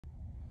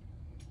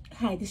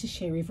Hi, this is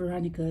Sherry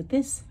Veronica.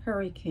 This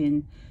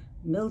hurricane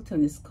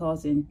Milton is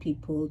causing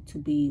people to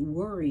be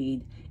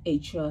worried. It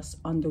just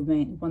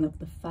underwent one of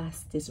the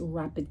fastest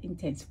rapid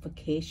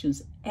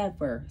intensifications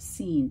ever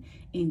seen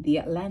in the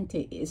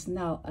Atlantic. It is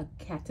now a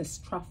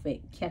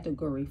catastrophic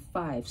Category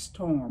 5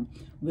 storm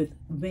with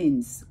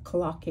winds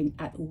clocking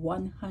at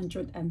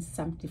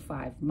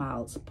 175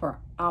 miles per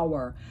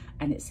hour,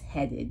 and it's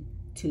headed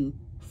to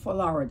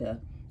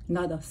Florida.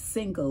 Not a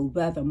single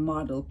weather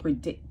model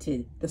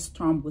predicted the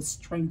storm would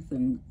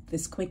strengthen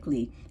this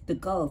quickly. The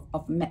Gulf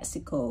of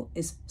Mexico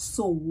is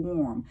so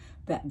warm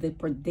that the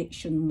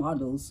prediction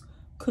models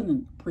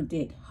couldn't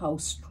predict how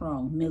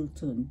strong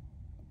Milton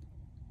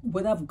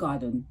would have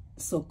gotten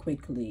so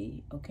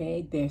quickly.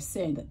 Okay, they're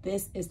saying that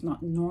this is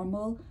not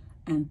normal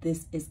and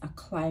this is a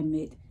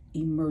climate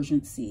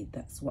emergency.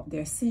 That's what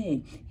they're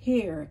saying.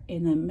 Here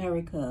in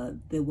America,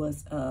 there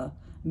was a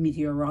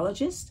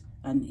meteorologist,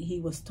 and he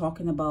was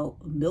talking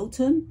about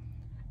Milton,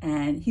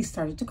 and he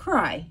started to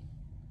cry.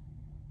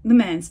 The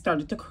man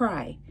started to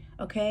cry,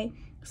 okay?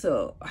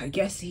 So I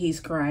guess he's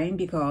crying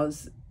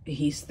because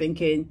he's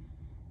thinking,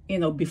 you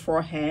know,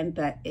 beforehand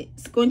that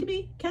it's going to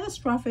be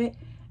catastrophic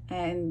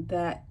and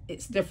that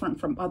it's different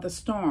from other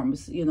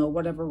storms. You know,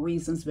 whatever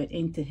reasons went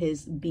into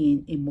his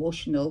being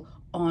emotional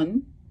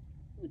on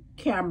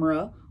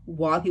camera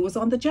while he was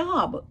on the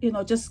job, you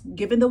know, just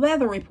giving the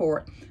weather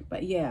report.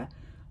 But yeah,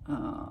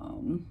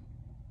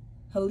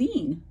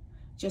 Helene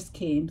just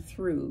came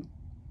through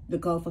the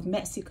Gulf of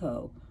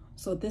Mexico.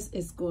 So this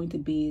is going to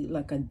be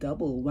like a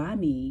double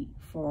whammy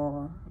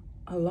for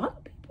a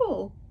lot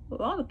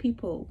of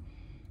people.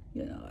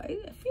 You know,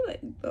 I feel like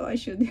though I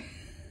should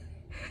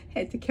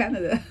head to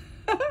Canada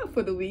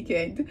for the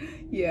weekend.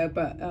 Yeah,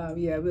 but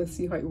yeah, we'll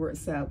see how it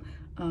works out.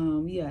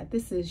 Yeah,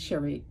 this is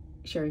Sherry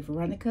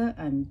Veronica,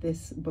 and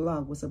this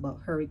blog was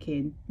about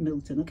Hurricane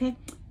Milton. Okay,